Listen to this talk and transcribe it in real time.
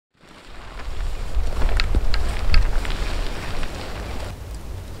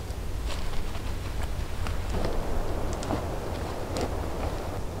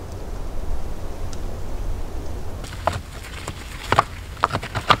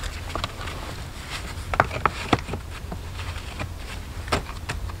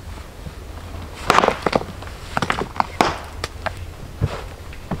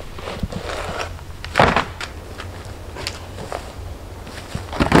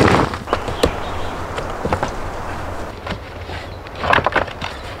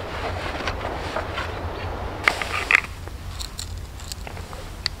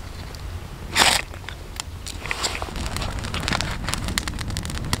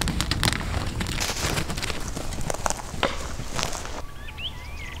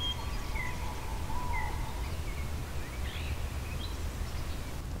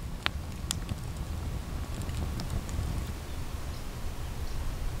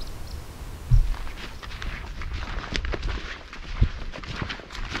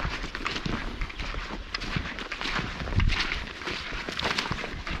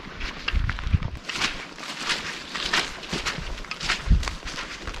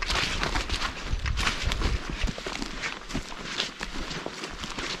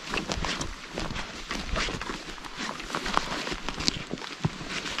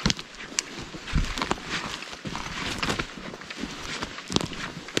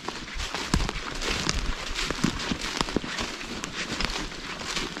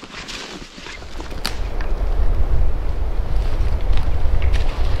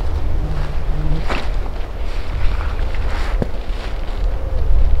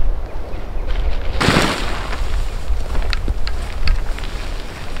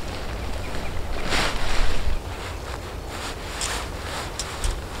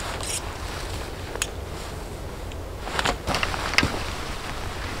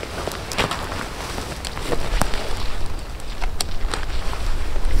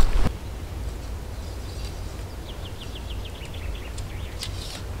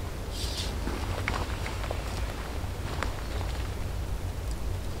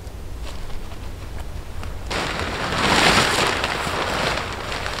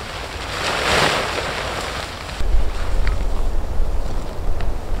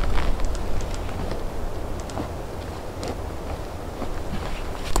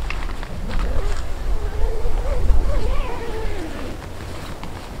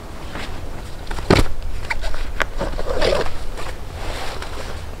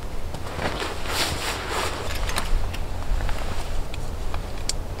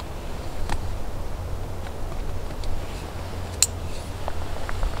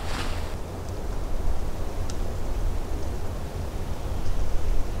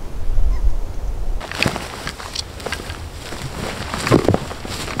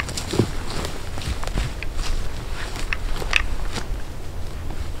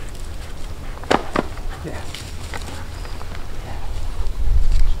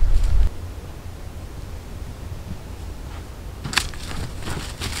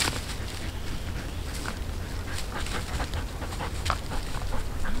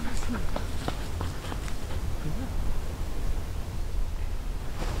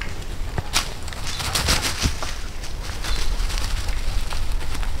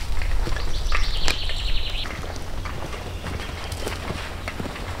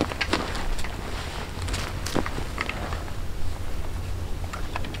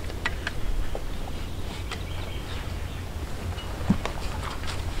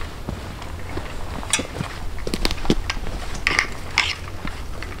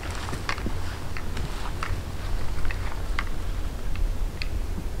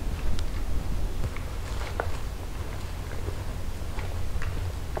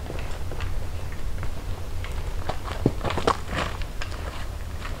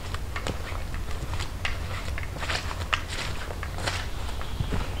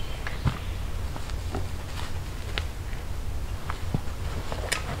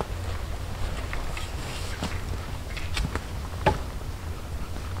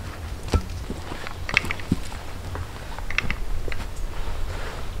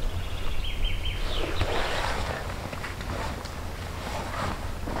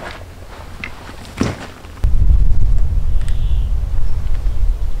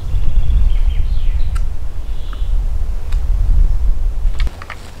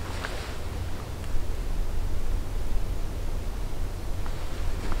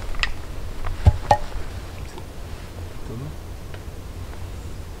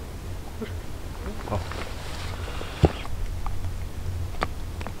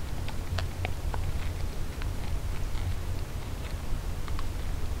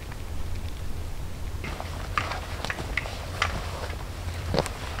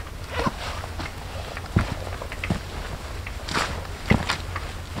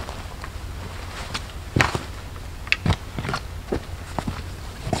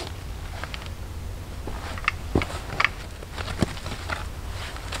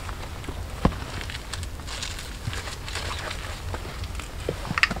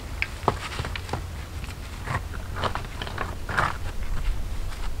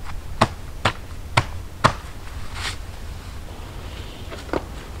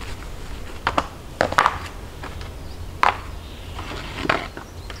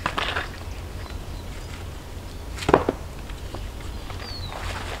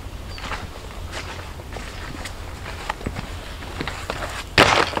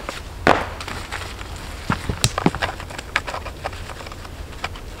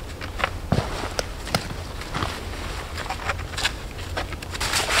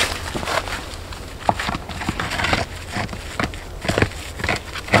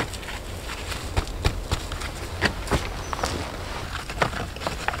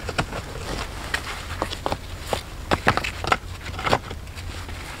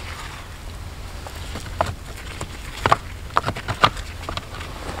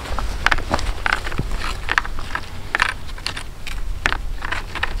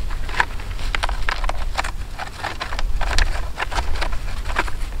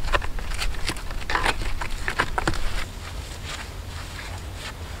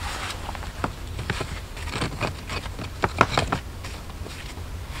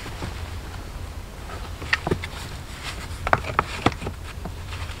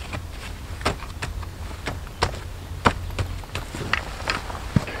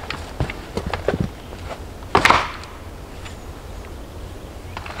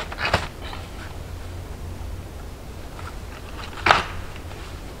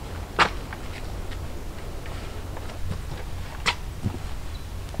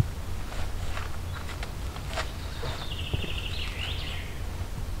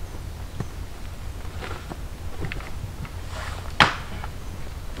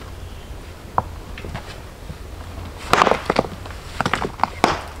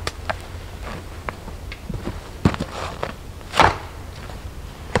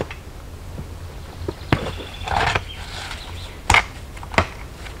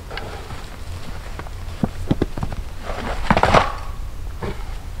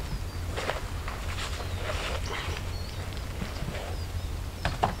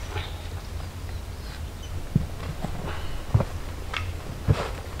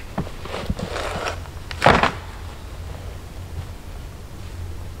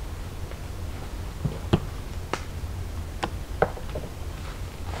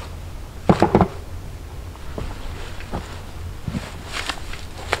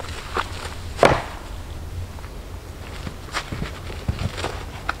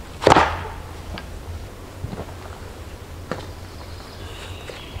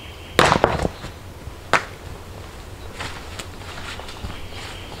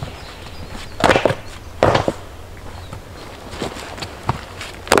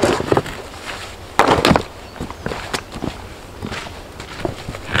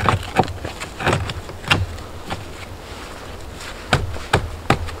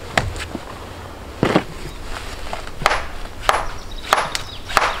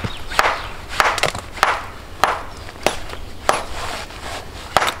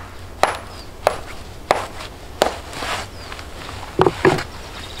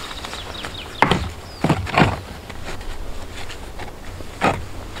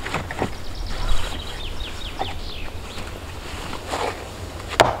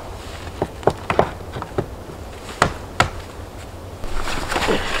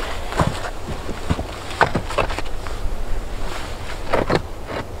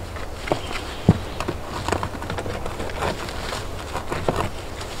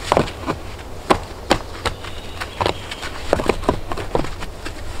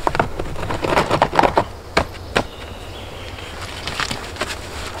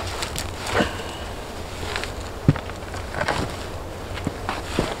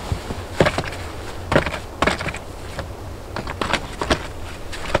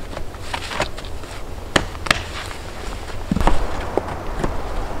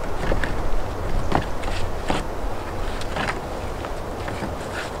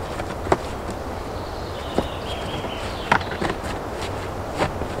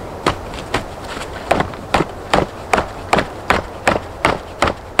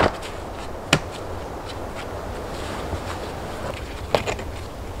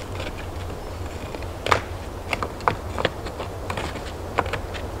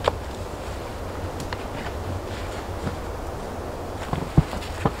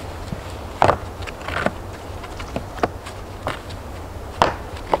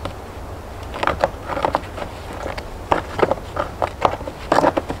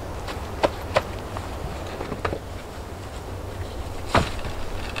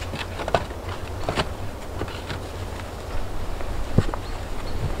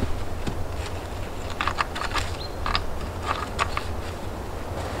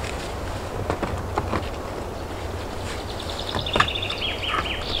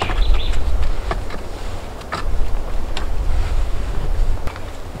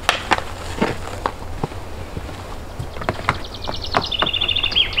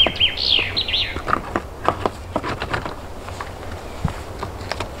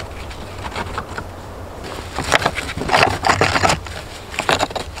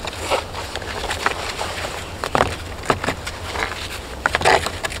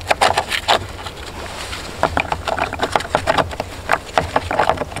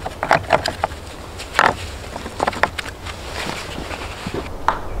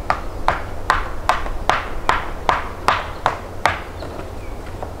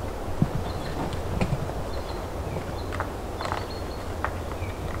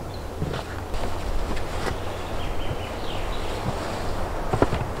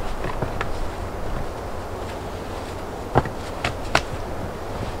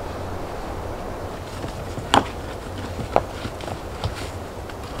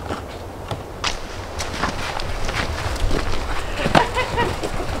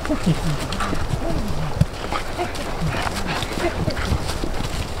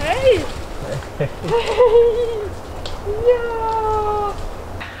Yeah.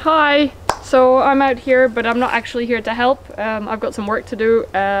 Hi. So I'm out here, but I'm not actually here to help. I've got some work to do,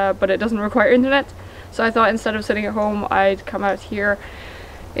 but it doesn't require internet. So I thought instead of sitting at home, I'd come out here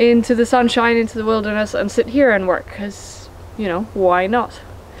into the sunshine, into the wilderness, and sit here and work, because, you know, why not?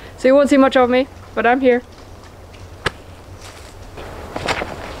 So you won't see much of me, but I'm here.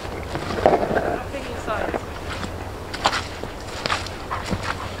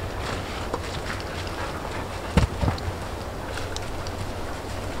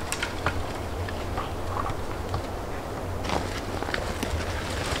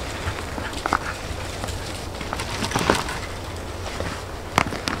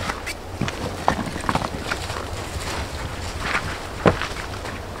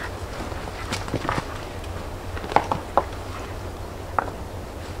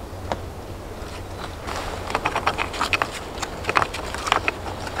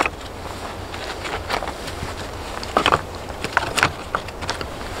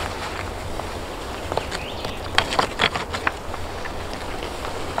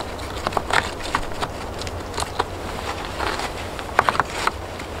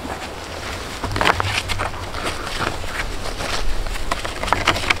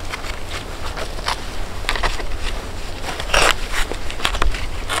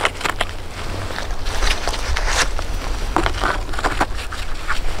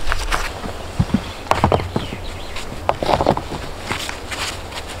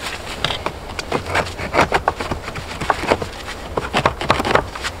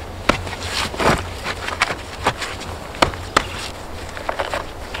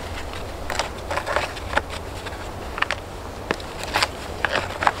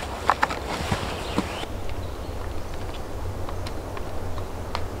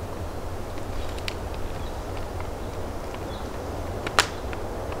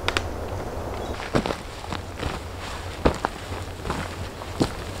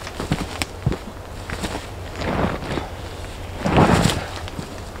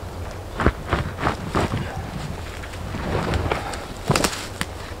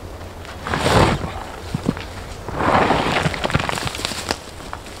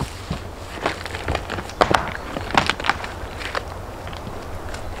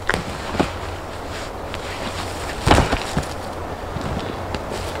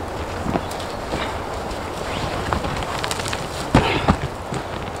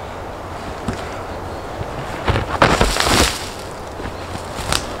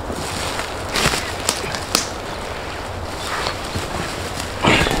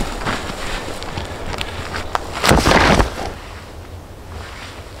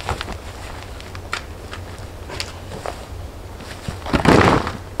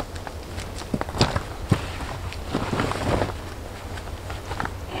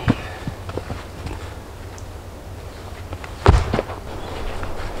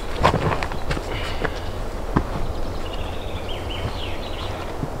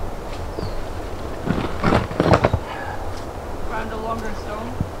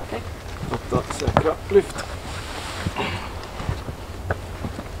 Lyft.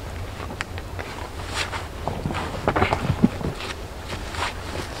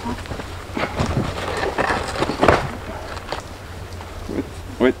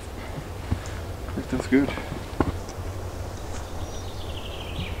 Wait. That's good.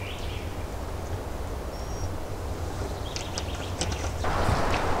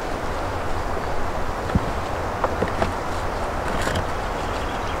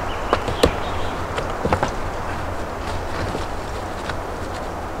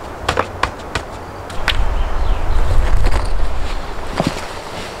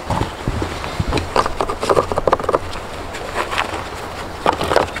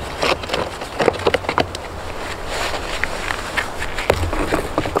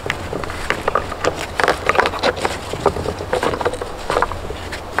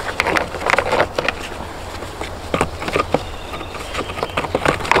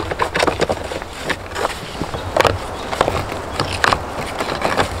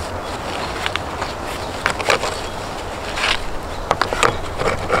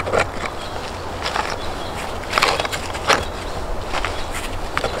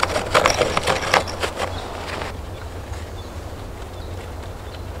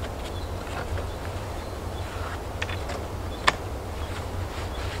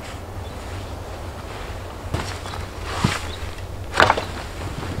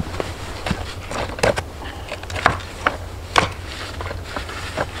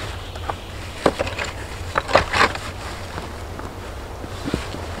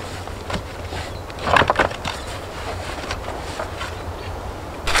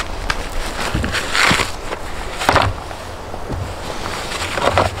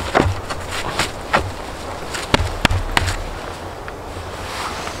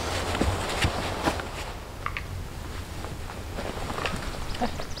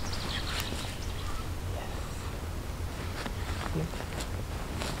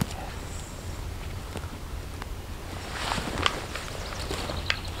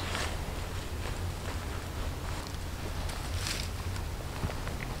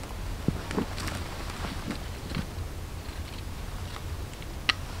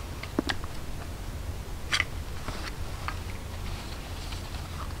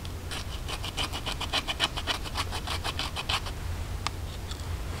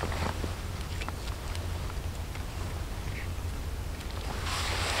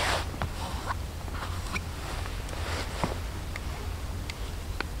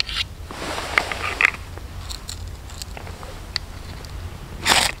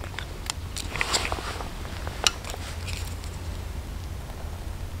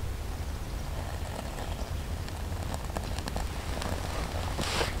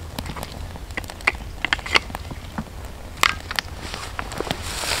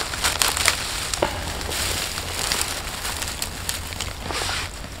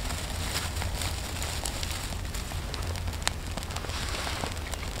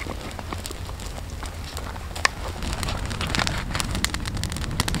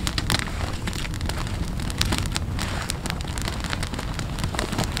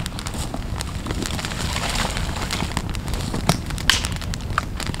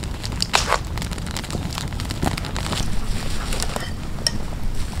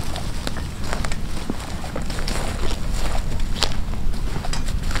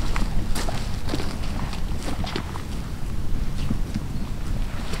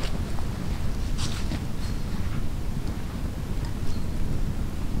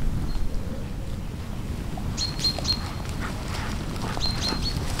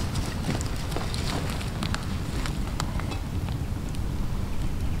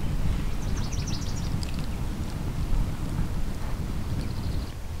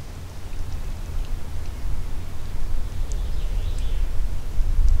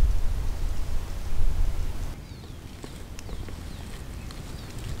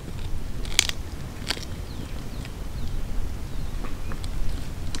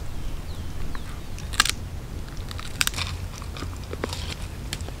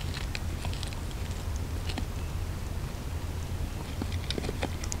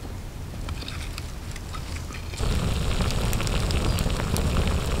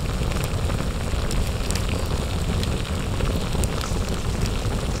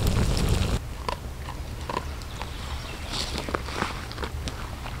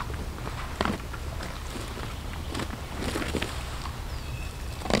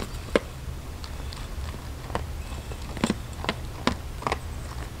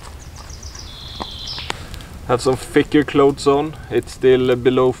 Have some thicker clothes on. It's still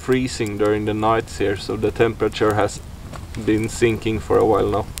below freezing during the nights here, so the temperature has been sinking for a while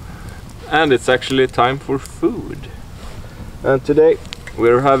now. And it's actually time for food. And today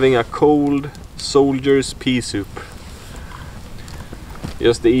we're having a cold soldier's pea soup.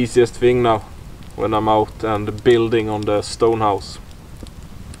 Just the easiest thing now when I'm out and building on the stone house.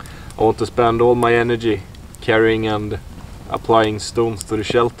 I want to spend all my energy carrying and applying stones to the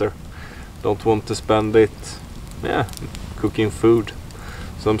shelter. Don't want to spend it, cooking food.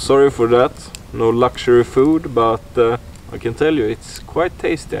 So I'm sorry for that. No luxury food, but I can tell you it's quite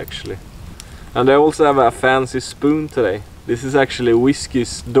tasty actually. And I also have a fancy spoon today. This is actually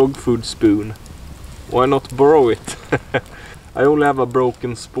Whiskey's dog food spoon. Why not borrow it? I only have a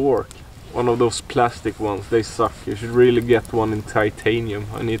broken spork. One of those plastic ones, they suck. You should really get one in titanium.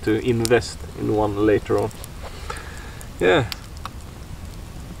 I need to invest in one later on. Yeah.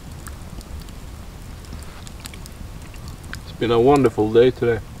 It's been a wonderful day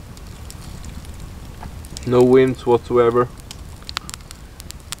today. No winds whatsoever.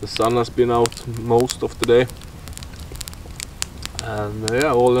 The sun has been out most of the day. And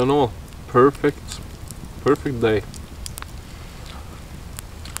yeah, all in all, perfect day.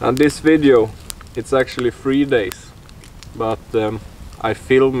 And this video, it's actually 3 days, but I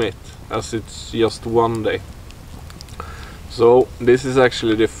film it as it's just 1 day. So this is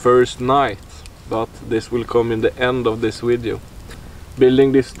actually the first night, but this will come in the end of this video.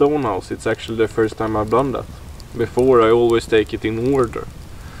 Building this stone house, it's actually the first time I've done that. Before I always take it in order,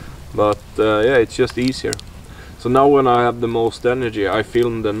 but yeah, it's just easier. So now when I have the most energy, I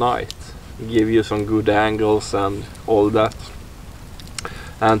film the night, give you some good angles and all that.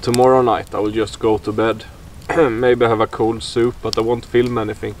 And tomorrow night I will just go to bed. Maybe have a cold soup, but I won't film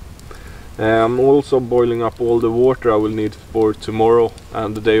anything. I'm also boiling up all the water I will need for tomorrow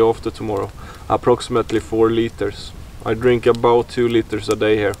and the day after tomorrow. Approximately 4 liters. I drink about 2 liters a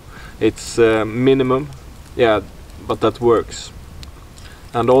day here. It's minimum, yeah, but that works.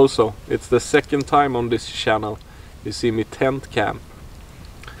 And also, it's the second time on this channel you see me tent camp.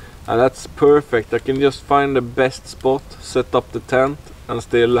 And that's perfect. I can just find the best spot, set up the tent, and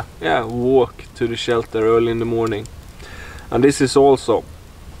still walk to the shelter early in the morning. And this is also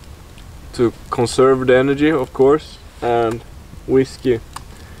to conserve the energy, of course. And Whiskey,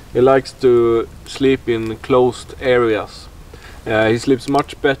 he likes to sleep in closed areas. He sleeps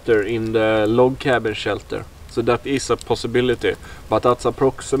much better in the log cabin shelter, so that is a possibility, but that's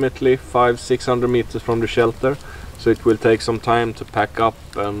approximately 500-600 meters from the shelter, so it will take some time to pack up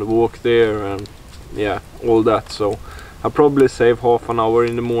and walk there and all that. So I'll probably save half an hour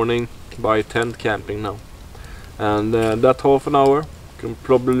in the morning by tent camping now. And that half an hour can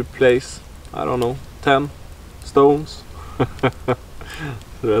probably place, I don't know, 10 stones.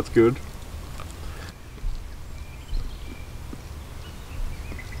 So that's good.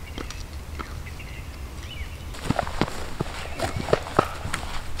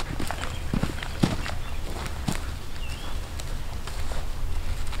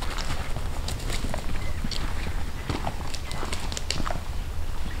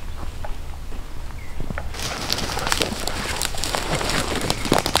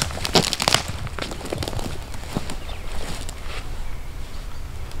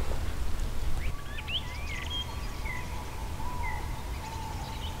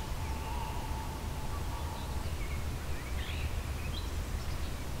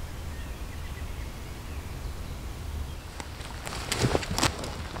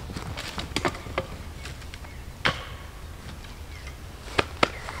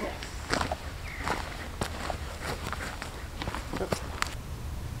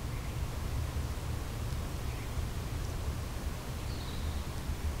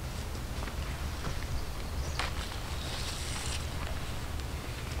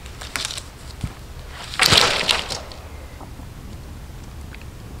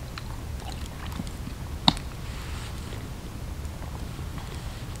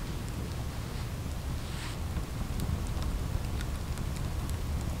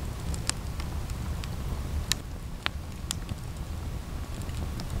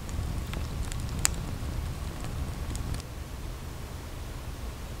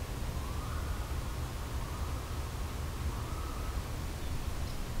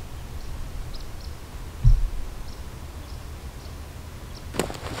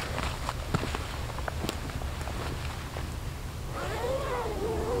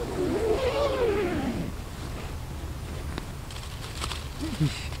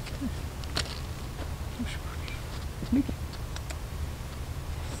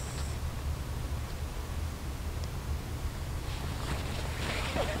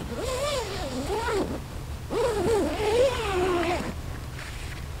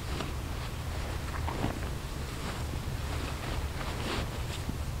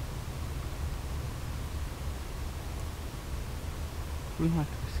 we might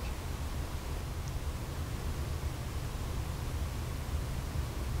risk.